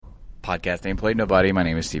podcast Ain't Played Nobody. My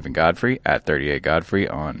name is Stephen Godfrey at 38 Godfrey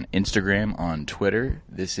on Instagram, on Twitter.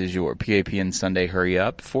 This is your PAPN Sunday Hurry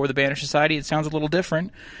Up. For the Banner Society, it sounds a little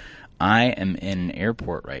different. I am in an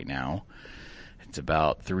airport right now. It's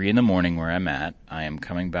about 3 in the morning where I'm at. I am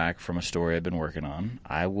coming back from a story I've been working on.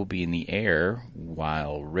 I will be in the air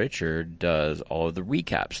while Richard does all of the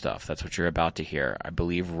recap stuff. That's what you're about to hear. I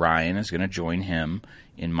believe Ryan is going to join him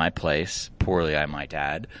in my place, poorly I might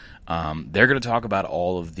add. They're going to talk about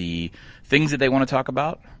all of the things that they want to talk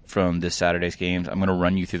about from this Saturday's games. I'm going to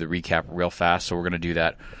run you through the recap real fast, so we're going to do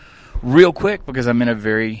that real quick because I'm in a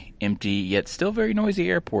very empty yet still very noisy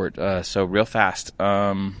airport, so real fast.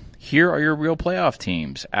 Here are your real playoff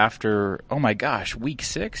teams after, oh my gosh, week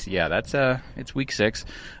 6? Yeah, it's week 6.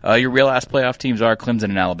 Your real ass playoff teams are Clemson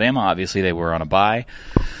and Alabama. Obviously, they were on a bye.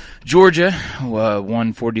 Georgia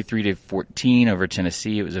won 43-14 over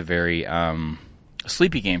Tennessee. It was a very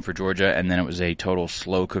sleepy game for Georgia, and then it was a total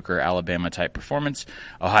slow cooker Alabama-type performance.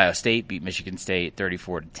 Ohio State beat Michigan State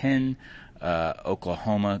 34-10.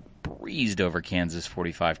 Oklahoma breezed over Kansas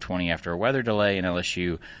 45-20 after a weather delay, and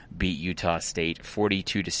LSU beat Utah State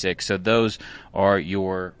 42-6. So those are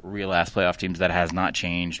your real ass playoff teams. That has not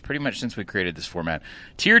changed pretty much since we created this format.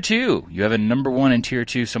 Tier 2, you have a number 1 in Tier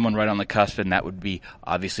 2, someone right on the cusp, and that would be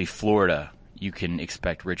obviously Florida. You can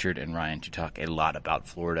expect Richard and Ryan to talk a lot about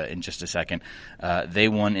Florida in just a second. They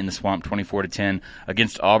won in the Swamp 24-10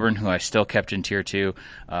 against Auburn, who I still kept in Tier 2.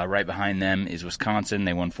 Right behind them is Wisconsin.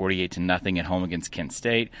 They won 48-0 at home against Kent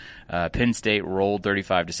State. Penn State rolled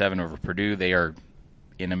 35-7 over Purdue. They are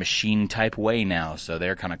in a machine-type way now, so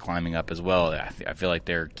they're kind of climbing up as well. I feel like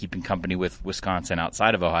they're keeping company with Wisconsin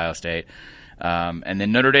outside of Ohio State. And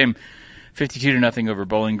then Notre Dame 52-0 over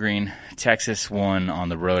Bowling Green. Texas won on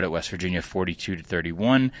the road at West Virginia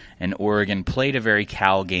 42-31. And Oregon played a very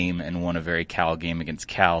Cal game and won a very Cal game against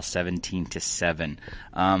Cal 17-7.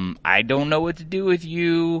 I don't know what to do with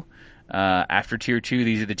you. After Tier 2,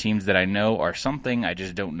 these are the teams that I know are something. I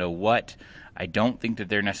just don't know what. I don't think that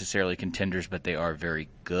they're necessarily contenders, but they are very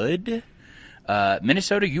good.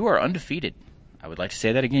 Minnesota, you are undefeated. I would like to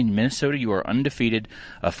say that again. Minnesota, you are undefeated.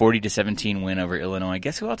 A 40-17 win over Illinois.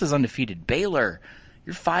 Guess who else is undefeated? Baylor.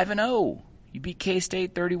 You're 5-0. You beat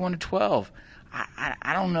K-State 31-12.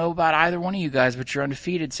 I don't know about either one of you guys, but you're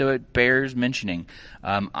undefeated, so it bears mentioning.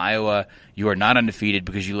 Iowa, you are not undefeated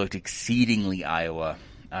because you looked exceedingly Iowa.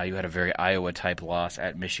 You had a very Iowa-type loss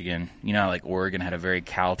at Michigan. You know, like Oregon had a very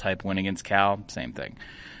Cal-type win against Cal. Same thing.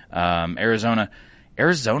 Arizona's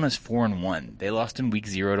 4-1. They lost in week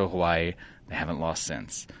 0 to Hawaii. They haven't lost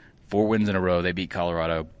since. 4 wins in a row. They beat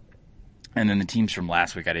Colorado. And then the teams from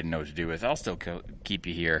last week I didn't know what to do with. I'll still keep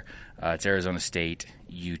you here. It's Arizona State,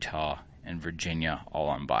 Utah, and Virginia all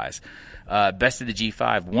on byes. Best of the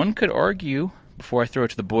G5. One could argue, before I throw it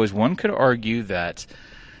to the boys, one could argue that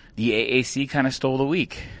the AAC kind of stole the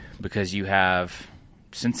week because you have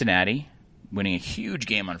Cincinnati winning a huge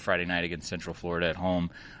game on Friday night against Central Florida at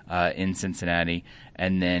home in Cincinnati.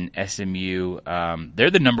 And then SMU, they're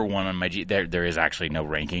the number 1 on my G. There is actually no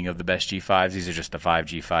ranking of the best G5s. These are just the 5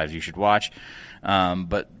 G5s you should watch.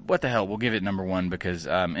 But what the hell? We'll give it number 1 because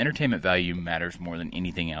entertainment value matters more than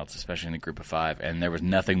anything else, especially in the group of 5. And there was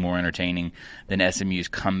nothing more entertaining than SMU's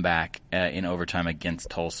comeback in overtime against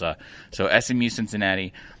Tulsa. So SMU,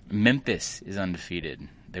 Cincinnati. Memphis is undefeated.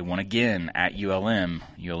 They won again at ULM.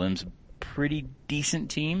 ULM's a pretty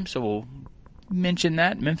decent team, so we'll mention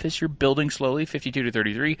that. Memphis, you're building slowly,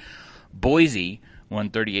 52-33. Boise won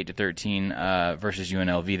 38-13 versus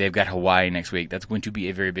UNLV. They've got Hawaii next week. That's going to be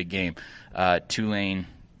a very big game. Tulane,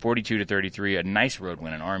 42-33, a nice road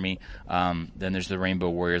win in Army. Then there's the Rainbow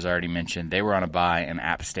Warriors I already mentioned. They were on a bye, and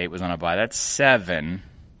App State was on a bye. That's 7.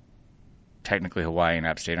 Technically, Hawaii and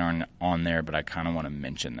App State aren't on there, but I kind of want to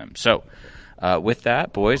mention them. So, with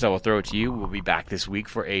that, boys, I will throw it to you. We'll be back this week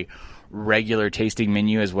for a regular tasting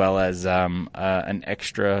menu as well as an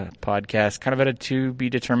extra podcast, kind of at a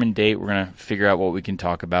to-be-determined date. We're going to figure out what we can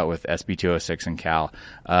talk about with SB206 and Cal.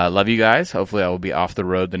 Love you guys. Hopefully I will be off the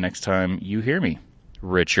road the next time you hear me.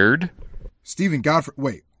 Richard. Stephen Godfrey.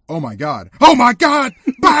 Wait. Oh, my God. Oh, my God.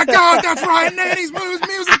 By God, that's Ryan Nanny's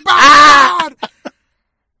music. By God.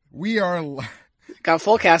 We are... Got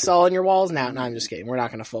full cast all on your walls now. No, I'm just kidding. We're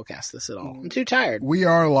not going to full cast this at all. I'm too tired. We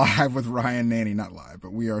are live with Ryan Nanny. Not live,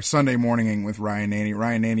 but we are Sunday morninging with Ryan Nanny.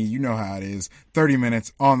 Ryan Nanny, you know how it is. 30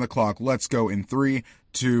 minutes on the clock. Let's go in 3,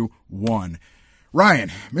 2, 1.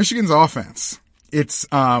 Ryan, Michigan's offense. It's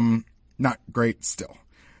not great still.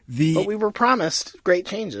 But we were promised great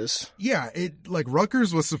changes. Yeah,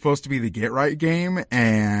 Rutgers was supposed to be the get-right game,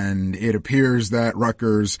 and it appears that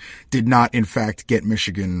Rutgers did not, in fact, get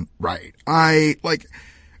Michigan right.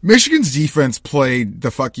 Michigan's defense played the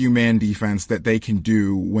fuck you man defense that they can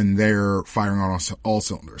do when they're firing on all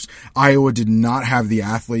cylinders. Iowa did not have the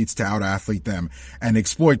athletes to out-athlete them and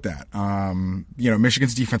exploit that.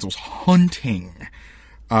 Michigan's defense was hunting,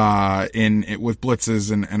 with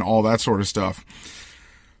blitzes and all that sort of stuff.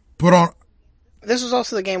 This was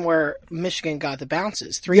also the game where Michigan got the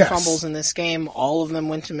bounces. 3 fumbles in this game. All of them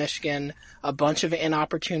went to Michigan. A bunch of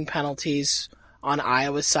inopportune penalties on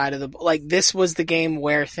Iowa's side of this was the game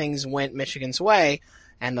where things went Michigan's way,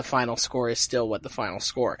 and the final score is still what the final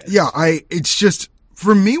score is. Yeah, it's just,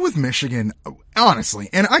 for me with Michigan, honestly,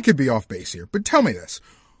 and I could be off base here, but tell me this.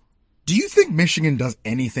 Do you think Michigan does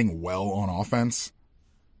anything well on offense?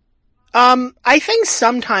 I think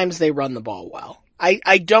sometimes they run the ball well.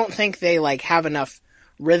 I don't think they have enough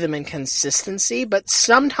rhythm and consistency, but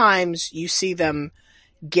sometimes you see them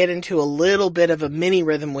get into a little bit of a mini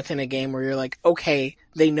rhythm within a game where you're like, okay,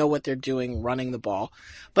 they know what they're doing running the ball.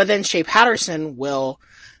 But then Shea Patterson will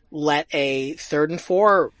let a 3rd and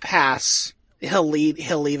 4 pass. He'll leave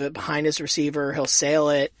it behind his receiver. He'll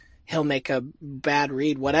sail it. He'll make a bad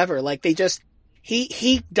read, whatever.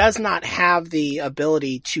 He does not have the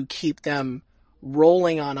ability to keep them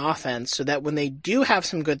rolling on offense so that when they do have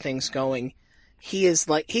some good things going, he's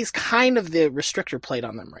kind of the restrictor plate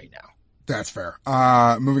on them right now. That's fair.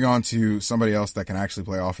 Moving on to somebody else that can actually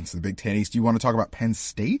play offense in the Big Ten East. Do you want to talk about Penn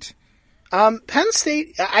State? Penn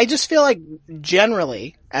State, I just feel like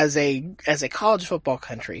generally as a college football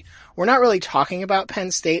country, we're not really talking about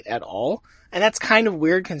Penn State at all. And that's kind of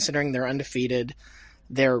weird considering they're undefeated.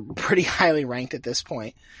 They're pretty highly ranked at this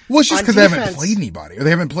point. Well, it's just because they haven't played anybody, or they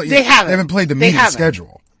haven't played the meat of the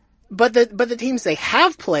schedule. But the teams they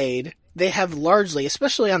have played, they have largely,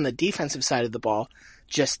 especially on the defensive side of the ball,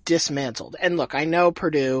 just dismantled. And look, I know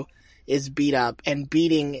Purdue is beat up, and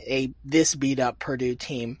beating this beat up Purdue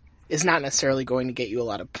team is not necessarily going to get you a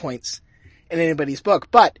lot of points in anybody's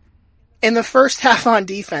book. But in the first half on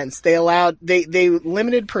defense, they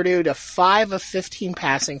limited Purdue to 5 of 15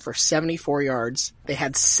 passing for 74 yards. They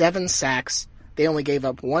had 7 sacks. They only gave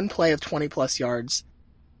up 1 play of 20 plus yards.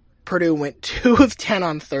 Purdue went 2 of 10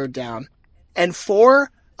 on 3rd down, and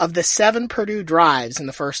 4 of the 7 Purdue drives in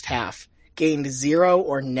the first half gained 0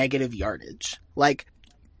 or negative yardage.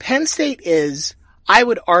 Penn State is, I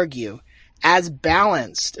would argue, as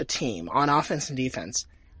balanced a team on offense and defense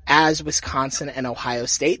as Wisconsin and Ohio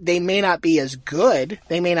State. They may not be as good.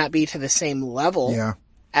 They may not be to the same level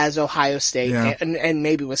as Ohio State and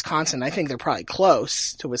maybe Wisconsin. I think they're probably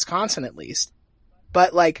close to Wisconsin at least.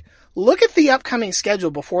 But look at the upcoming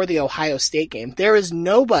schedule before the Ohio State game. There is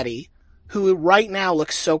nobody who right now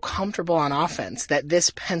looks so comfortable on offense that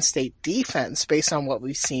this Penn State defense, based on what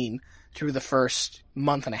we've seen through the first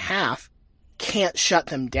month and a half, can't shut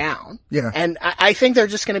them down. Yeah. And I think they're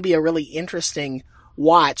just going to be a really interesting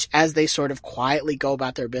watch as they sort of quietly go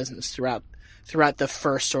about their business throughout the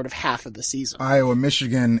first sort of half of the season. Iowa,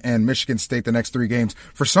 Michigan, and Michigan State the next 3 games.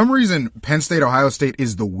 For some reason, Penn State, Ohio State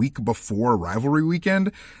is the week before rivalry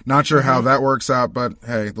weekend. Not sure how that works out, but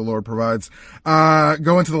hey, the Lord provides.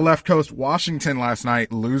 Going to the left coast, Washington last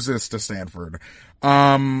night loses to Stanford.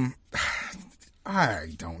 I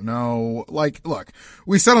don't know. Look,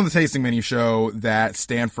 we said on the Tasting Menu show that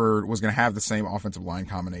Stanford was going to have the same offensive line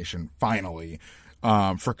combination, finally,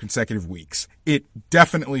 for consecutive weeks. It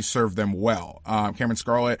definitely served them well. Cameron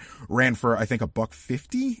Scarlett ran for, I think,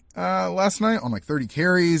 $150 last night on 30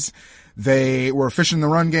 carries. They were efficient in the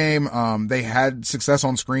run game. They had success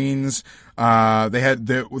on screens. They had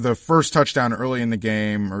the first touchdown early in the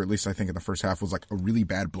game, or at least I think in the first half, was a really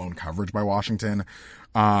bad blown coverage by Washington.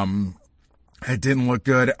 It didn't look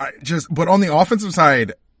good. But on the offensive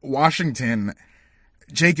side, Washington,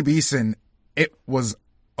 Jacob Eason, it was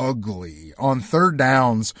ugly. On 3rd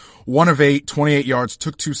downs, 1 of 8, 28 yards,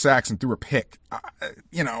 took 2 sacks and threw a pick.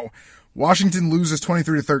 Washington loses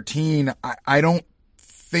 23-13. I don't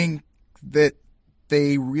think that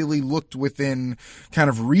they really looked within kind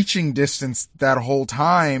of reaching distance that whole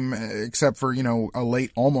time, except for, a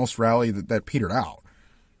late almost rally that petered out.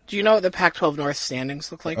 Do you know what the Pac-12 North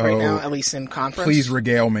standings look like right now, at least in conference? Please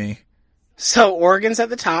regale me. So Oregon's at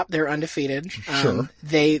the top. They're undefeated. Sure.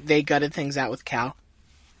 They gutted things out with Cal.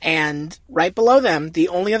 And right below them, the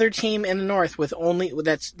only other team in the North with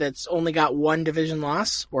that's only got 1 division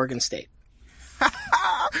loss, Oregon State.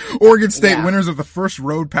 Oregon State, winners of the first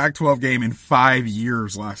road Pac-12 game in 5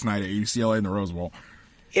 years last night at UCLA in the Rose Bowl.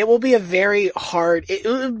 It will be it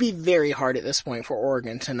would be very hard at this point for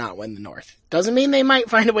Oregon to not win the North. Doesn't mean they might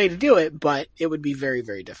find a way to do it, but it would be very,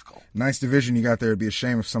 very difficult. Nice division you got there. It'd be a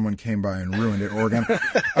shame if someone came by and ruined it, Oregon.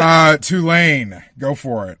 Tulane, go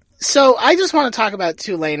for it. So I just want to talk about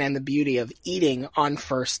Tulane and the beauty of eating on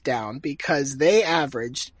first down, because they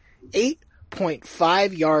averaged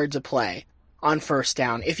 8.5 yards a play on first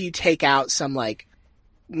down. If you take out some like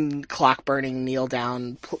clock burning kneel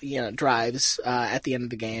down, drives at the end of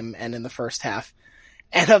the game and in the first half.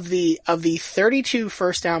 And of the 32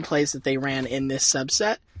 first down plays that they ran in this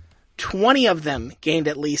subset, 20 of them gained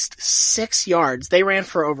at least 6 yards. They ran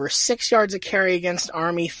for over 6 yards a carry against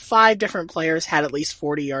Army. 5 different players had at least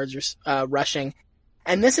 40 yards rushing.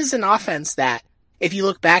 And this is an offense that, if you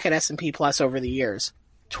look back at S&P Plus over the years,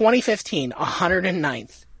 2015,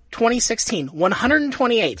 109th. 2016,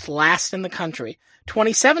 128th, last in the country.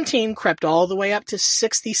 2017 crept all the way up to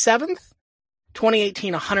 67th.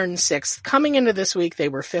 2018, 106th. Coming into this week, they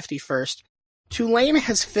were 51st. Tulane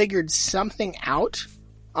has figured something out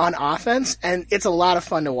on offense, and it's a lot of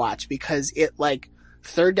fun to watch because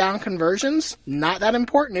third down conversions, not that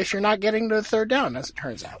important if you're not getting to the third down, as it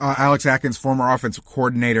turns out. Alex Atkins, former offensive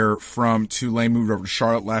coordinator from Tulane, moved over to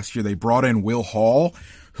Charlotte last year. They brought in Will Hall,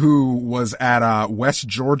 who was at West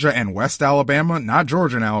Georgia and West Alabama, not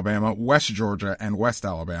Georgia and Alabama, West Georgia and West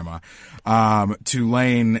Alabama.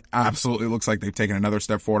 Tulane absolutely looks like they've taken another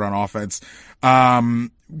step forward on offense.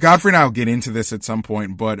 Godfrey and I will get into this at some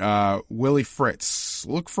point, but Willie Fritz,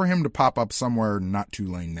 look for him to pop up somewhere not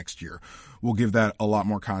Tulane next year. We'll give that a lot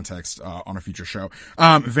more context on a future show.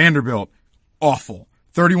 Vanderbilt, awful.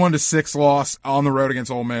 31-6 loss on the road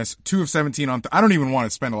against Ole Miss. 2 of 17 on, I don't even want to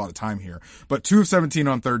spend a lot of time here, but 2 of 17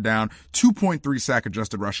 on third down, 2.3 sack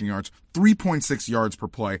adjusted rushing yards, 3.6 yards per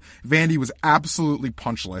play. Vandy was absolutely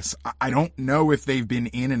punchless. I don't know if they've been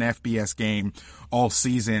in an FBS game all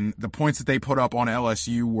season. The points that they put up on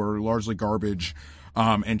LSU were largely garbage,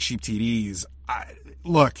 and cheap TDs.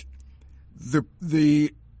 Look,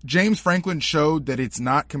 the James Franklin showed that it's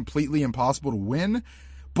not completely impossible to win.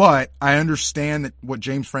 But I understand that what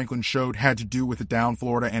James Franklin showed had to do with a down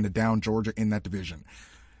Florida and a down Georgia in that division.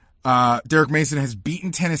 Derek Mason has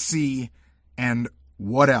beaten Tennessee, and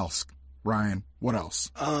what else, Ryan? What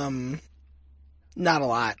else? Not a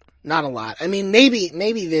lot. Not a lot. I mean, maybe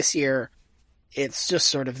this year it's just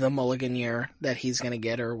sort of the mulligan year that he's going to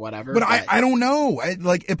get or whatever. But I don't know.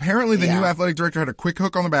 Apparently the new athletic director had a quick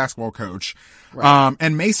hook on the basketball coach. Right.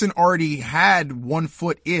 And Mason already had 1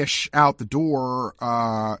 foot-ish out the door,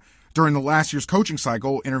 during the last year's coaching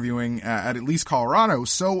cycle, interviewing at least Colorado.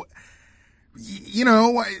 So,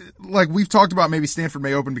 we've talked about maybe Stanford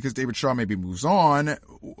may open because David Shaw maybe moves on.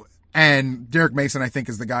 And Derek Mason, I think,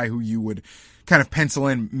 is the guy who you would kind of pencil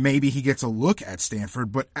in. Maybe he gets a look at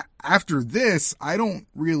Stanford, but after this, I don't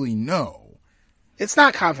really know. It's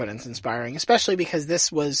not confidence inspiring, especially because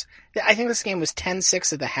I think this game was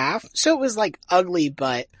 10-6 at the half. So it was ugly,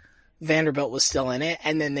 but Vanderbilt was still in it.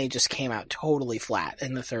 And then they just came out totally flat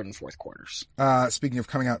in the third and fourth quarters. Speaking of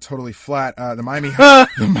coming out totally flat, the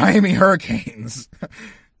Miami Hurricanes.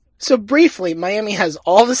 So briefly, Miami has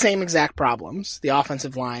all the same exact problems. The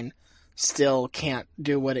offensive line still can't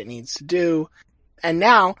do what it needs to do. And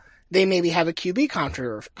now they maybe have a QB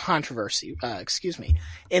controversy.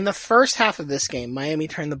 In the first half of this game, Miami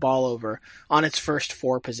turned the ball over on its first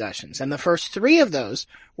 4 possessions. And the first 3 of those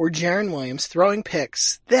were Jaron Williams throwing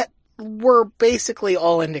picks that were basically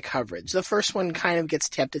all into coverage. The first one kind of gets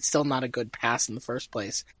tipped. It's still not a good pass in the first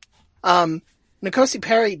place. N'Kosi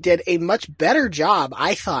Perry did a much better job,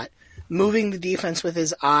 I thought, moving the defense with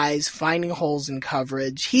his eyes, finding holes in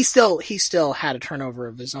coverage. He still had a turnover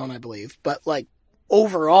of his own, I believe, but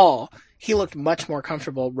overall, he looked much more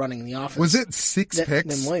comfortable running the offense. Was it 6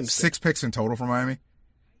 picks? Than Williams did. 6 picks in total for Miami?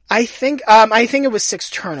 I think it was 6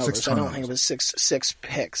 turnovers. I don't think it was six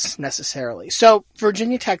picks necessarily. So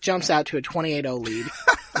Virginia Tech jumps out to a 28-0 lead.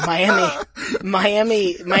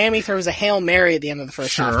 Miami throws a Hail Mary at the end of the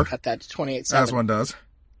first half to cut that to 28-7. As one does.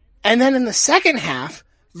 And then in the second half,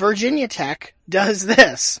 Virginia Tech does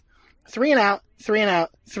this. 3 and out, 3 and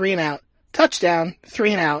out, 3 and out, touchdown,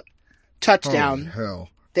 3 and out, touchdown. Holy hell.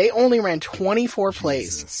 They only ran 24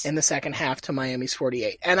 plays in the second half to Miami's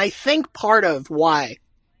 48. And I think part of why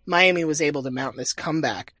Miami was able to mount this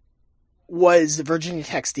comeback was Virginia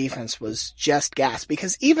Tech's defense was just gas,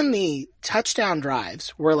 because even the touchdown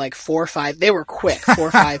drives were 4 or 5. They were quick, 4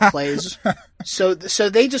 or 5 plays. So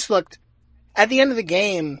they just looked at the end of the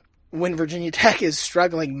game when Virginia Tech is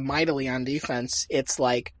struggling mightily on defense. It's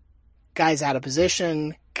guys out of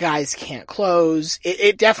position, guys can't close.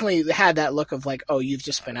 It definitely had that look of oh, you've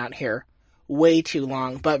just been out here way too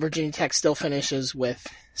long. But Virginia Tech still finishes with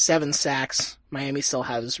 7 sacks. Miami still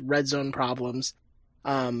has red zone problems.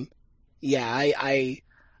 I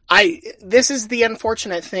This is the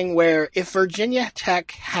unfortunate thing where if Virginia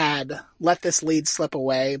Tech had let this lead slip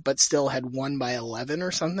away, but still had won by 11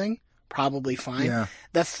 or something, probably fine. Yeah.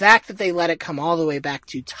 The fact that they let it come all the way back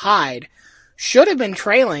to tied should have been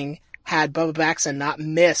trailing had Bubba Baxa not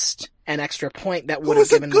missed an extra point that would have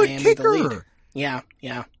given Miami the lead. Yeah.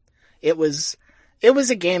 It was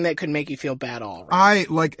a game that could make you feel bad all around.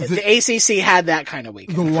 The ACC had that kind of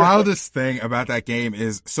weekend. The wildest thing about that game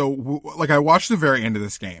is, I watched the very end of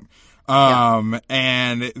this game.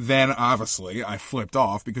 And then obviously I flipped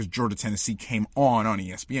off because Georgia Tennessee came on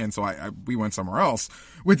ESPN. So we went somewhere else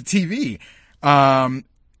with the TV.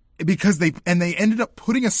 Because they ended up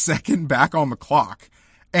putting a second back on the clock.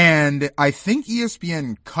 And I think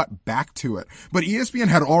ESPN cut back to it, but ESPN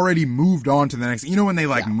had already moved on to the next, when they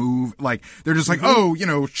move, they're just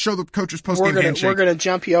show the coaches post-game handshake. We're going to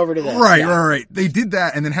jump you over to this. Right. They did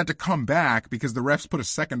that and then had to come back because the refs put a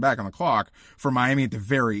second back on the clock for Miami at the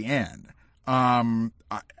very end. It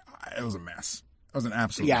was a mess. It was an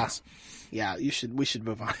absolute mess. Yeah, we should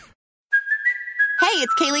move on. Hey,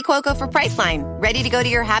 it's Kaylee Cuoco for Priceline. Ready to go to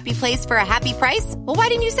your happy place for a happy price? Well, why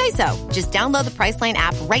didn't you say so? Just download the Priceline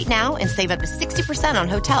app right now and save up to 60% on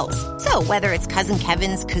hotels. So whether it's Cousin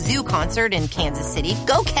Kevin's Kazoo Concert in Kansas City,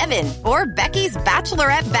 go Kevin, or Becky's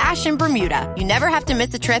Bachelorette Bash in Bermuda, you never have to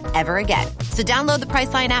miss a trip ever again. So download the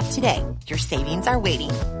Priceline app today. Your savings are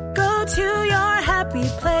waiting. Go to your happy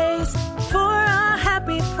place for a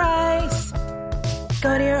happy price.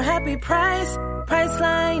 Go to your happy price,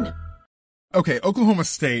 Priceline. Okay, Oklahoma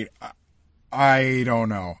State, I don't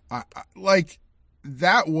know.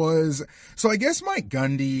 That was, so I guess Mike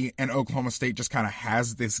Gundy and Oklahoma State just kind of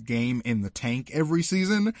has this game in the tank every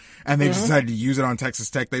season, and they decided to use it on Texas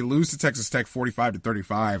Tech. They lose to Texas Tech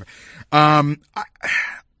 45-35. I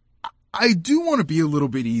do want to be a little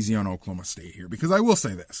bit easy on Oklahoma State here, because I will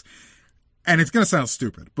say this. And it's going to sound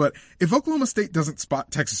stupid, but if Oklahoma State doesn't spot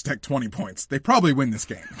Texas Tech 20 points, they probably win this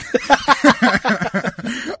game.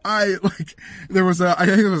 I think there was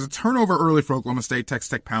a turnover early for Oklahoma State. Texas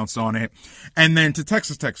Tech pounced on it. And then to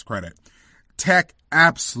Texas Tech's credit, Tech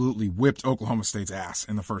absolutely whipped Oklahoma State's ass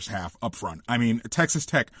in the first half up front. I mean, Texas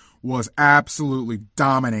Tech was absolutely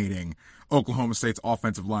dominating Oklahoma State's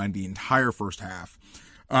offensive line the entire first half.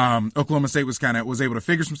 Oklahoma State was able to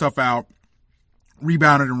figure some stuff out,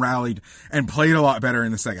 rebounded and rallied and played a lot better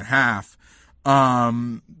in the second half.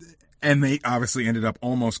 And they obviously ended up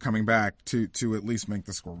almost coming back to at least make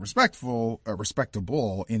the score respectable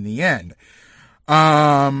in the end.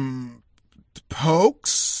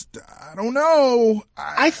 Pokes, I don't know.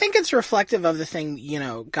 I think it's reflective of the thing,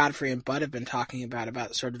 Godfrey and Bud have been talking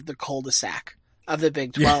about sort of the cul-de-sac of the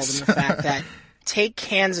Big 12 Yes. and the fact that take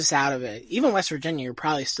Kansas out of it. Even West Virginia, you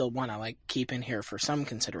probably still want to keep in here for some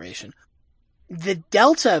consideration. The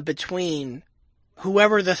delta between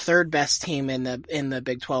whoever the third best team in the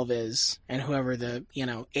Big 12 is and whoever the,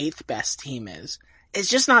 eighth best team is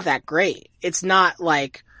just not that great. It's not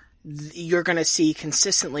like you're going to see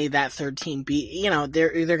consistently that third team beat,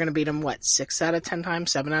 they're either going to beat them, 6 out of 10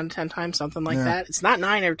 times, 7 out of 10 times, something like that. It's not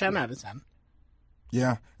 9 or 10 out of 10.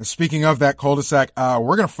 Yeah. Speaking of that cul-de-sac,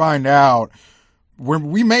 we're going to find out.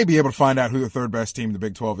 We may be able to find out who the third best team in the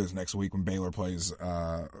Big 12 is next week when Baylor plays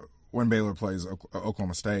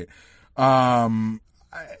Oklahoma State.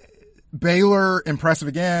 Baylor, impressive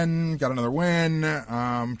again, got another win,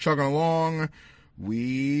 chugging along.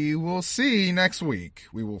 We will see next week.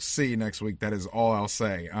 That is all I'll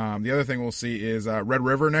say. The other thing we'll see is Red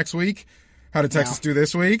River next week. How did Texas do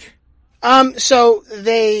this week? So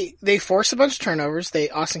they forced a bunch of turnovers.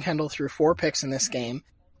 Austin Kendall threw 4 picks in this game.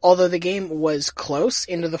 Although the game was close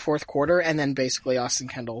into the fourth quarter, and then basically Austin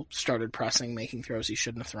Kendall started pressing, making throws he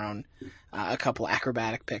shouldn't have thrown, a couple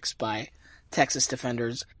acrobatic picks by Texas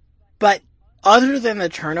defenders. But other than the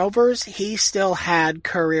turnovers, he still had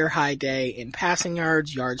career-high day in passing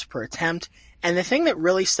yards per attempt. And the thing that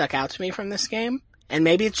really stuck out to me from this game, and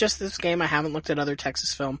maybe it's just this game, I haven't looked at other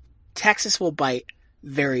Texas film, Texas will bite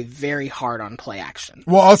very, very hard on play action.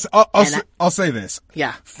 Well, I'll say this.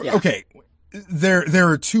 Yeah. Okay. There's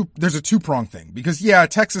a two-pronged thing because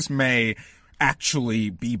Texas may actually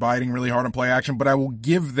be biting really hard on play action, but I will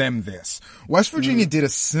give them this. West Virginia did a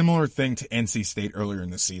similar thing to NC State earlier in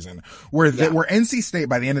the season where NC State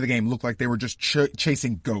by the end of the game looked like they were just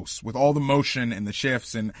chasing ghosts with all the motion and the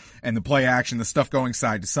shifts and the play action, the stuff going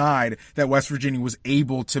side to side, that West Virginia was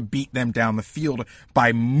able to beat them down the field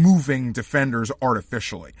by moving defenders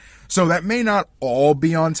artificially. So that may not all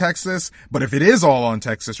be on Texas, but if it is all on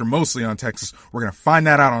Texas or mostly on Texas, we're going to find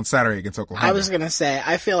that out on Saturday against Oklahoma. I was going to say,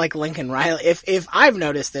 I feel like Lincoln Riley, if I've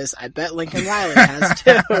noticed this, I bet Lincoln Riley has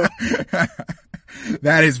too.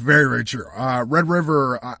 That is very, very true. Red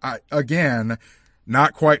River, again,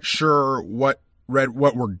 not quite sure what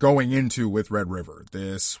we're going into with Red River.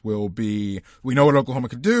 This will be, we know what Oklahoma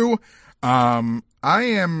could do. I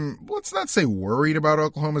am, let's not say worried about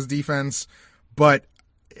Oklahoma's defense, but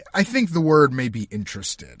I think the word may be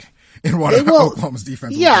interested in what Oklahoma's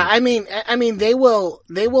defense will do. I mean, they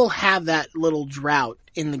will have that little drought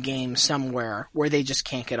in the game somewhere where they just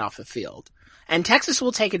can't get off the field. And Texas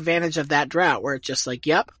will take advantage of that drought where it's just like,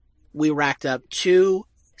 yep, we racked up 2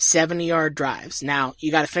 70-yard drives. Now,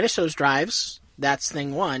 you got to finish those drives. That's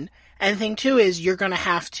thing one. And thing two is you're going to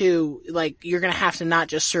have to not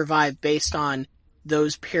just survive based on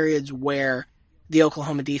those periods where the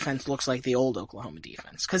Oklahoma defense looks like the old Oklahoma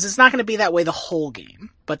defense. Because it's not going to be that way the whole game.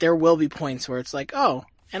 But there will be points where it's like, oh,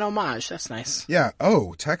 an homage. That's nice. Yeah.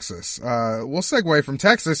 Oh, Texas. We'll segue from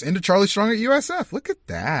Texas into Charlie Strong at USF. Look at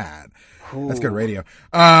that. Ooh. That's good radio.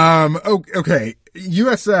 Okay.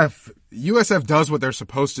 USF does what they're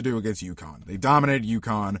supposed to do against UConn. They dominated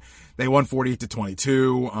UConn. They won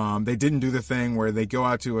 48-22. They didn't do the thing where they go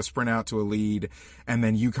out to a sprint out to a lead, and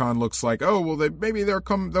then UConn looks like, oh, well, maybe they'll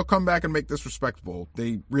come back and make this respectable.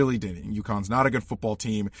 They really didn't. UConn's not a good football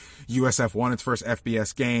team. USF won its first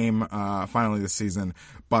FBS game, finally this season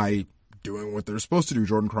by doing what they're supposed to do.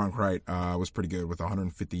 Jordan Cronkrite, was pretty good with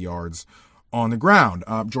 150 yards on the ground.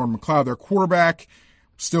 Jordan McLeod, their quarterback,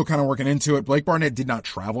 still kind of working into it. Blake Barnett did not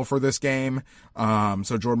travel for this game.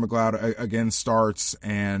 So Jordan McLeod again starts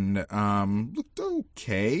and looked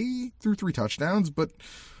okay. Threw 3 touchdowns, but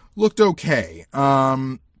looked okay.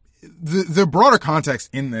 The broader context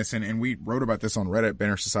in this, and we wrote about this on Reddit,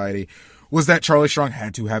 Banner Society, was that Charlie Strong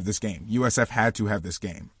had to have this game. USF had to have this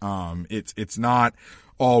game. It's not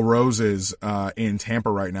all roses in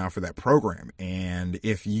Tampa right now for that program. And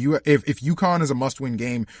if UConn is a must-win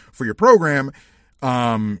game for your program,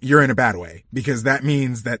 you're in a bad way, because that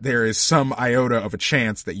means that there is some iota of a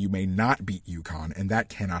chance that you may not beat UConn, and that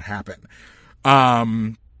cannot happen.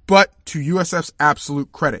 But to USF's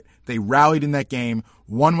absolute credit, they rallied in that game,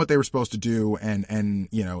 won what they were supposed to do, and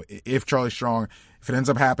you know, if Charlie Strong, if it ends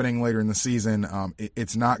up happening later in the season,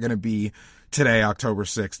 it's not going to be today, October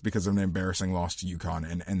 6th, because of an embarrassing loss to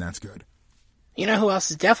UConn, and that's good. You know who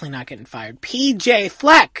else is definitely not getting fired? PJ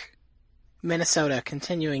Fleck! Minnesota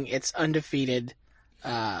continuing its undefeated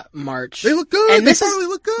march. They look good. And they finally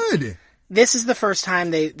look good. This is the first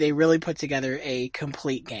time they really put together a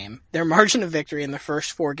complete game. Their margin of victory in the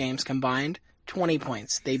first 4 games combined, 20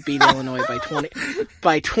 points. They beat Illinois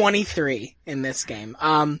by 23 in this game.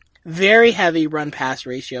 Very heavy run-pass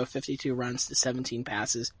ratio, 52 runs to 17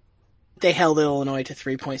 passes. They held Illinois to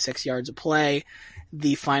 3.6 yards a play.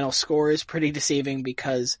 The final score is pretty deceiving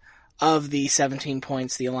because of the 17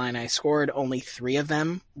 points the Illini scored, only 3 of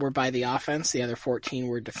them were by the offense. The other 14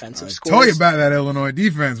 were defensive scores. Tell you about that Illinois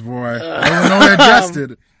defense, boy. Illinois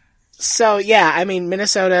adjusted. So, yeah, I mean,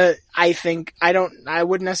 Minnesota, I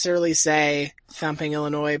wouldn't necessarily say thumping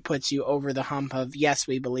Illinois puts you over the hump of, yes,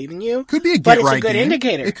 we believe in you. Could be a get-right game. But it's a good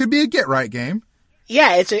indicator. It could be a get-right game.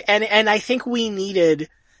 Yeah, and I think we needed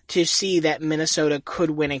to see that Minnesota could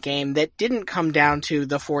win a game that didn't come down to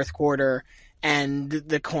the fourth quarter and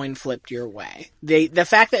the coin flipped your way. The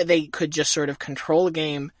fact that they could just sort of control a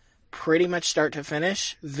game pretty much start to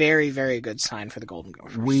finish, very, very good sign for the Golden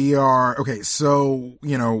Gophers. We are, okay, so,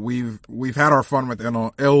 you know, we've had our fun with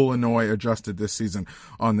Illinois adjusted this season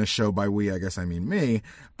on this show. By we, I guess I mean me.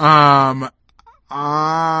 I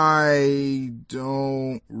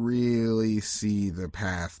don't really see the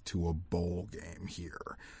path to a bowl game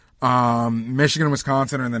here. Michigan and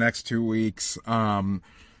Wisconsin are in the next 2 weeks.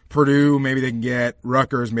 Purdue, maybe they can get.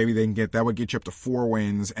 Rutgers, maybe they can get. That would get you up to 4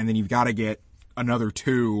 wins, and then you've got to get another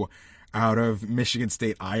 2 out of Michigan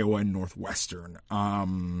State, Iowa, and Northwestern.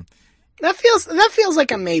 That feels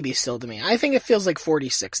like a maybe still to me. I think it feels like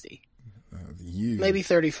 40-60. Maybe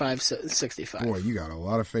 35-65. Boy, you got a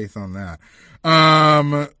lot of faith on that.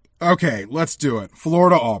 Okay, let's do it.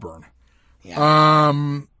 Florida, Auburn. Yeah.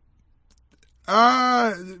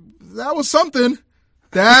 That was something.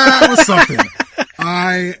 That was something.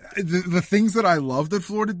 The things that I love that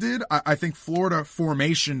Florida did, I think Florida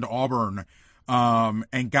formationed Auburn,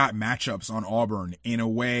 and got matchups on Auburn in a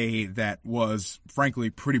way that was frankly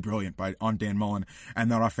pretty brilliant on Dan Mullen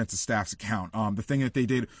and that offensive staff's account. The thing that they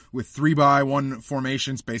did with 3-by-1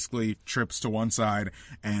 formations, basically trips to one side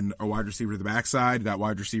and a wide receiver to the backside. That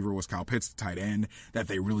wide receiver was Kyle Pitts, the tight end, that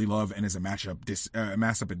they really love and is a matchup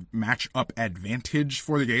advantage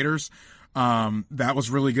for the Gators. That was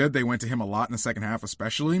really good. They went to him a lot in the second half,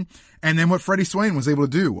 especially. And then what Freddie Swain was able to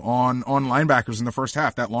do on linebackers in the first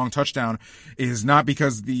half, that long touchdown, is not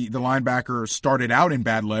because the linebacker started out in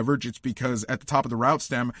bad leverage. It's because at the top of the route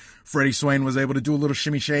stem, Freddie Swain was able to do a little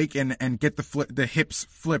shimmy shake and get the hips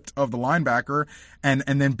flipped of the linebacker and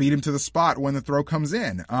then beat him to the spot when the throw comes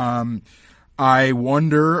in. I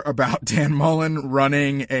wonder about Dan Mullen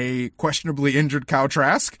running a questionably injured Kyle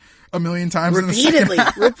Trask a million times repeatedly.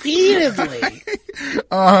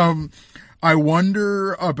 I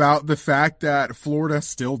wonder about the fact that Florida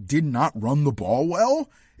still did not run the ball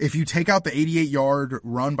well. If you take out the 88-yard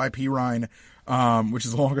run by Pirine, which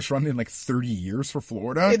is the longest run in like 30 years for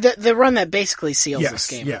Florida. The run that basically seals this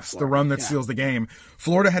game. Yes, the run that seals the game.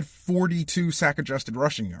 Florida had 42 sack-adjusted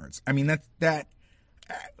rushing yards. I mean,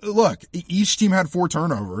 look, each team had 4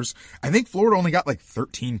 turnovers. I think Florida only got like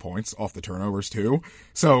 13 points off the turnovers too.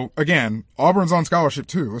 So again, Auburn's on scholarship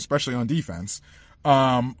too, especially on defense.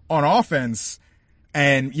 On offense,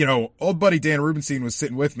 and old buddy Dan Rubenstein was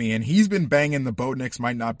sitting with me, and he's been banging the Bo Nix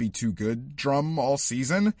might not be too good drum all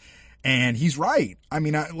season, and he's right. I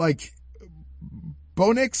mean,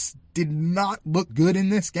 Bo Nix did not look good in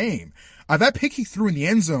this game. That pick he threw in the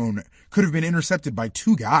end zone could have been intercepted by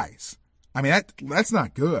 2 guys. I mean, that's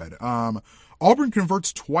not good. Auburn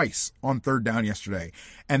converts twice on third down yesterday,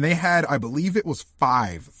 and they had, I believe it was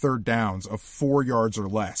 5 third downs of 4 yards or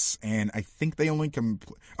less, and I think they only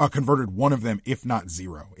converted one of them, if not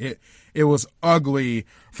 0. It was ugly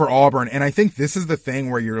for Auburn, and I think this is the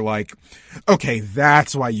thing where you're like, okay,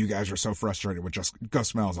 that's why you guys are so frustrated with just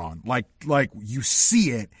Gus Malzahn. Like you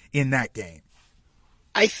see it in that game.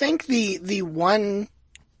 I think the one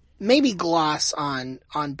maybe gloss on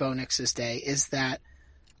Bo Nix's day is that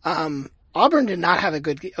Auburn did not have a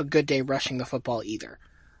good day rushing the football either.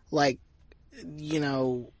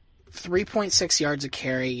 3.6 yards a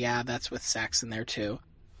carry, yeah, that's with sacks in there too.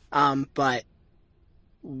 But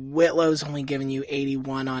Whitlow's only giving you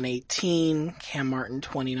 81 on 18, Cam Martin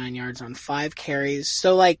 29 yards on 5 carries.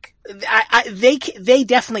 So they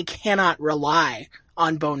definitely cannot rely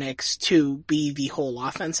on Bo Nix to be the whole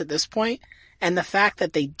offense at this point. And the fact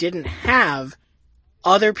that they didn't have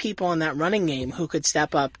other people in that running game who could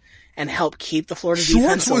step up and help keep the Florida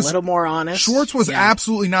defense a little more honest. Schwartz was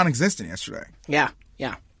absolutely non-existent yesterday. Yeah.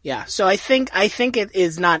 So I think it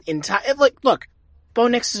is not entirely. Look, Bo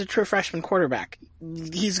Nix is a true freshman quarterback.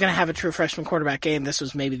 He's going to have a true freshman quarterback game. This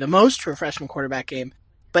was maybe the most true freshman quarterback game,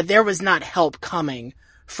 but there was not help coming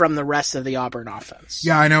from the rest of the Auburn offense.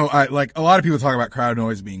 Yeah, I know. A lot of people talk about crowd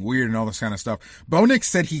noise being weird and all this kind of stuff. Bo Nix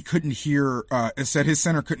said he couldn't hear, said his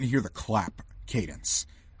center couldn't hear the clap cadence.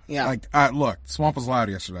 Yeah. Look, Swamp was loud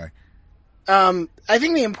yesterday. I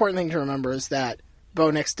think the important thing to remember is that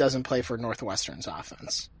Bo Nix doesn't play for Northwestern's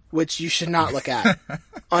offense, which you should not look at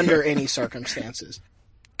under any circumstances.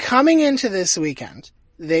 Coming into this weekend,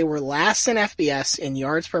 they were last in FBS in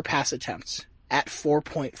yards per pass attempts at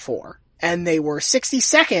 4.4. And they were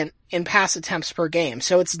 62nd in pass attempts per game.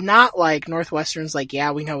 So it's not like Northwestern's like,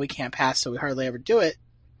 yeah, we know we can't pass, so we hardly ever do it.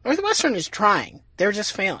 Northwestern is trying. They're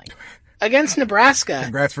just failing. Against Nebraska,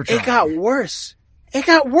 Congrats for trying. It got worse. It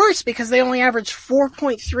got worse because they only averaged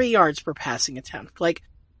 4.3 yards per passing attempt.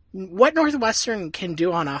 What Northwestern can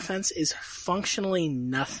do on offense is functionally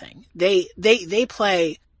nothing. They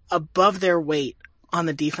play above their weight on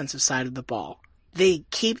the defensive side of the ball. They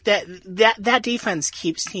keep that defense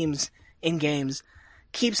keeps teams in games,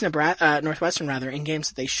 keeps Northwestern in games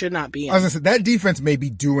that they should not be in. I was gonna say, that defense may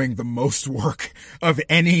be doing the most work of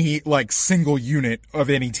any single unit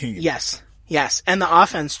of any team. Yes, and the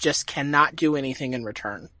offense just cannot do anything in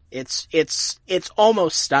return. It's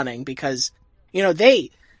almost stunning because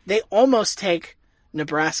they almost take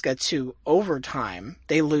Nebraska to overtime.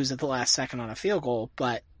 They lose at the last second on a field goal,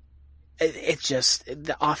 but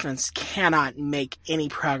the offense cannot make any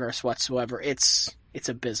progress whatsoever. It's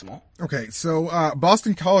abysmal. Okay, so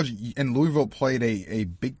Boston College and Louisville played a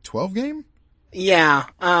Big 12 game? Yeah.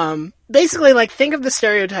 Basically, think of the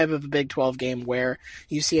stereotype of a Big 12 game where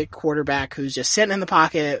you see a quarterback who's just sitting in the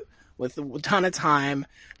pocket with a ton of time.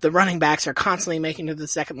 The running backs are constantly making it to the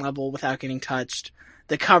second level without getting touched.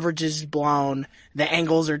 The coverage is blown. The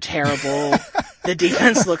angles are terrible. The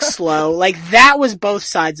defense looks slow. That was both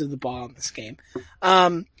sides of the ball in this game.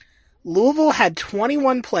 Louisville had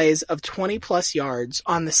 21 plays of 20-plus yards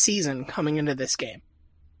on the season coming into this game.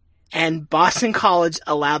 And Boston College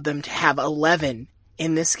allowed them to have 11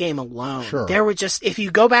 in this game alone. Sure. There were just, if you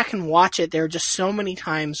go back and watch it, there are just so many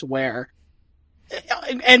times where,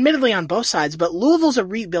 admittedly on both sides, but Louisville's a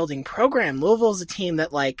rebuilding program. Louisville's a team that,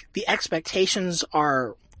 the expectations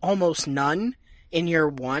are almost none in year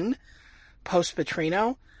one,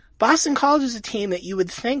 post-Petrino. Boston College is a team that you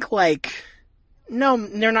would think, like, no,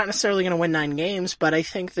 they're not necessarily going to win 9 games, but I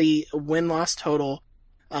think the win-loss total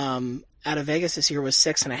out of Vegas this year was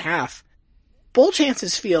 6.5. Bowl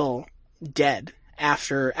chances feel dead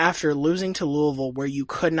after losing to Louisville, where you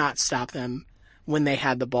could not stop them when they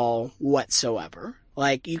had the ball whatsoever.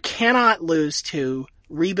 Like, you cannot lose to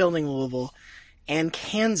rebuilding Louisville and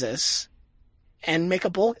Kansas and make a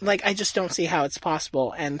bowl. Like, I just don't see how it's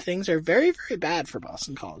possible, and things are very, very bad for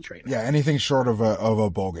Boston College right now. Yeah, anything short of a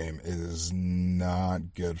bowl game is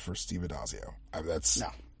not good for Steve Addazio.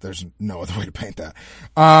 There's no other way to paint that.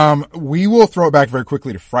 We will throw it back very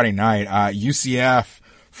quickly to Friday night. UCF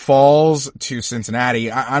falls to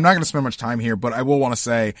Cincinnati. I'm not going to spend much time here, but I will want to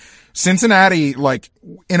say Cincinnati, like,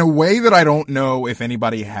 in a way that I don't know if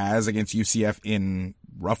anybody has against UCF in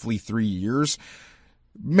roughly 3 years,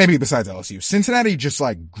 maybe besides LSU. Cincinnati just,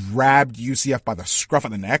 like, grabbed UCF by the scruff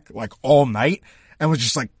of the neck, like, all night, and was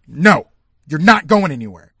just like, no, you're not going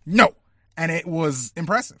anywhere. No. And it was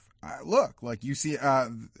impressive. Look, like, you see,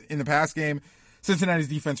 in the past game, Cincinnati's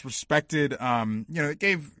defense respected, it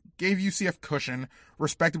gave UCF cushion,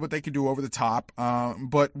 respected what they could do over the top,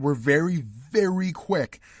 but were very, very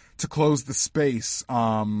quick to close the space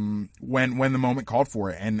when the moment called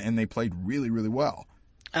for it, and they played really, really well.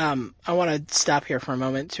 I want to stop here for a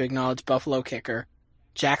moment to acknowledge Buffalo kicker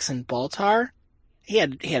Jackson Baltar. He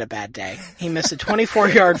had a bad day. He missed a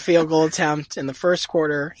 24-yard field goal attempt in the first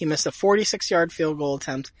quarter. He missed a 46-yard field goal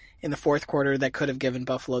attempt in the fourth quarter that could have given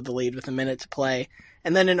Buffalo the lead with a minute to play.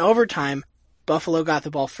 And then in overtime, Buffalo got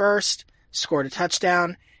the ball first, scored a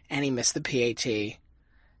touchdown, and he missed the PAT.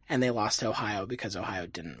 And they lost to Ohio because Ohio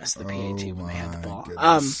didn't miss the PAT when they had the ball.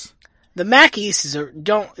 The MAC East is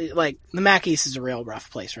the MAC East is a real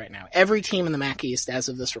rough place right now. Every team in the MAC East, as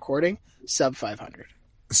of this recording, sub 500.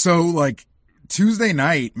 So, like, Tuesday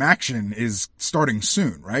night, MACtion is starting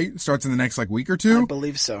soon, right? Starts in the next, like, week or two? I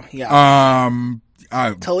believe so, yeah.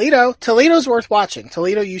 Toledo's worth watching.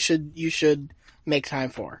 Toledo you should make time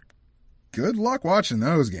for. Good luck watching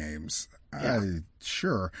those games. Yeah.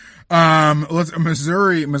 Sure.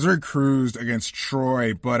 Missouri cruised against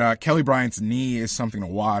Troy, but Kelly Bryant's knee is something to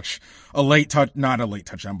watch. Not a late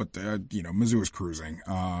touchdown, but Mizzou was cruising.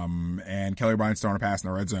 And Kelly Bryant's throwing a pass in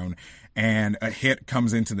the red zone, and a hit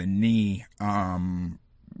comes into the knee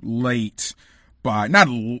late, but not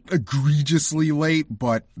egregiously late,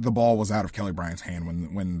 but the ball was out of Kelly Bryant's hand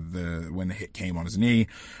when the hit came on his knee.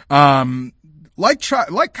 Like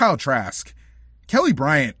Kyle Trask, Kelly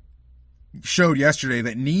Bryant showed yesterday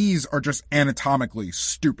that knees are just anatomically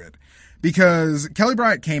stupid, because Kelly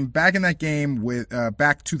Bryant came back in that game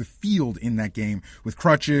back to the field in that game with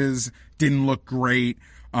crutches, didn't look great.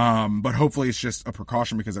 But hopefully it's just a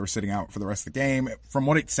precaution because they were sitting out for the rest of the game. From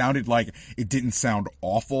what it sounded like, it didn't sound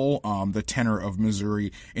awful. The tenor of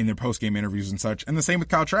Missouri in their post-game interviews and such. And the same with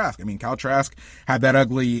Kyle Trask. I mean, Kyle Trask had that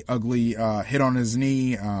ugly, hit on his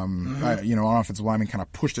knee. An offensive lineman kind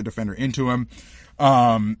of pushed a defender into him.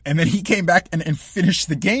 And then he came back and finished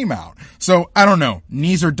the game out. So I don't know.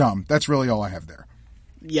 Knees are dumb. That's really all I have there.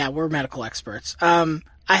 Yeah, we're medical experts.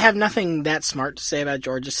 I have nothing that smart to say about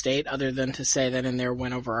Georgia State other than to say that in their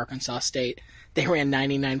win over Arkansas State, they ran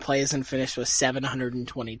 99 plays and finished with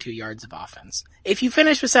 722 yards of offense. If you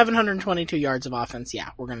finish with 722 yards of offense,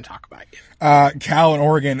 yeah, we're going to talk about you. Cal and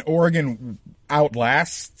Oregon. Oregon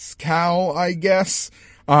outlasts Cal, I guess.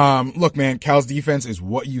 Look, man, Cal's defense is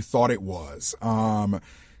what you thought it was.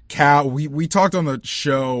 Cal, we talked on the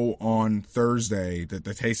show on Thursday,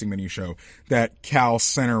 the tasting menu show, that Cal's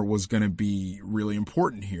center was going to be really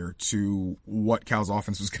important here to what Cal's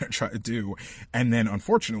offense was going to try to do. And then,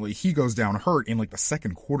 unfortunately, he goes down hurt in like the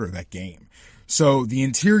second quarter of that game. So the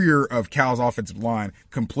interior of Cal's offensive line,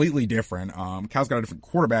 completely different. Cal's got a different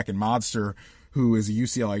quarterback in Modster, who is a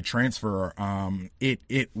UCLA transfer.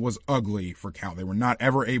 It was ugly for Cal. They were not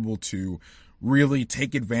ever able to really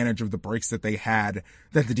take advantage of the breaks that they had,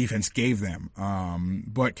 that the defense gave them.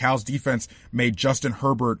 But Cal's defense made Justin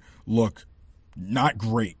Herbert look not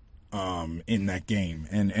great in that game.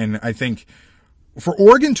 And I think for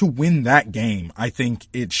Oregon to win that game, I think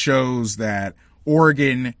it shows that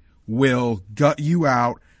Oregon will gut you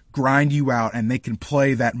out, grind you out, and they can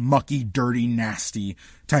play that mucky, dirty, nasty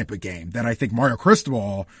type of game that I think Mario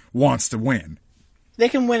Cristobal wants to win. They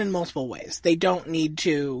can win in multiple ways. They don't need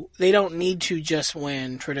to just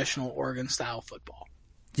win traditional Oregon style football.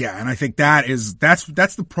 Yeah, and I think that's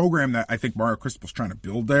the program that I think Mario Cristobal's trying to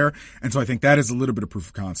build there. And so I think that is a little bit of proof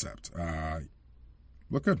of concept.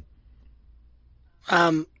 Look good.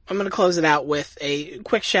 I'm going to close it out with a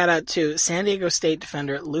quick shout out to San Diego State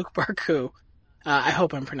defender Luke Barku. I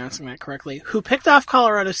hope I'm pronouncing that correctly, who picked off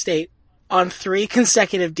Colorado State on 3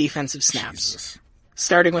 consecutive defensive snaps, Jesus.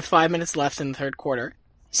 starting with 5 minutes left in the third quarter.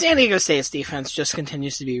 San Diego State's defense just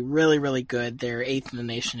continues to be really, really good. They're 8th in the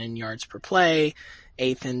nation in yards per play,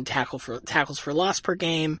 8th in tackles for loss per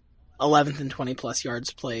game, 11th in 20-plus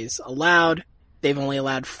yards plays allowed. They've only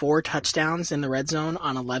allowed 4 touchdowns in the red zone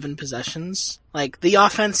on 11 possessions. Like, the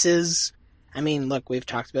offense is, I mean, look, we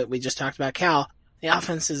just talked about Cal. The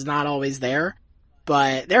offense is not always there,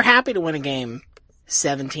 but they're happy to win a game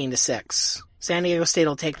 17-6. San Diego State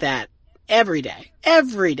will take that every day.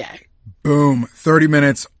 Every day. Boom. 30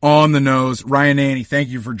 minutes on the nose. Ryan Nanni, thank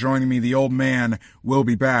you for joining me. The old man will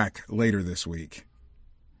be back later this week.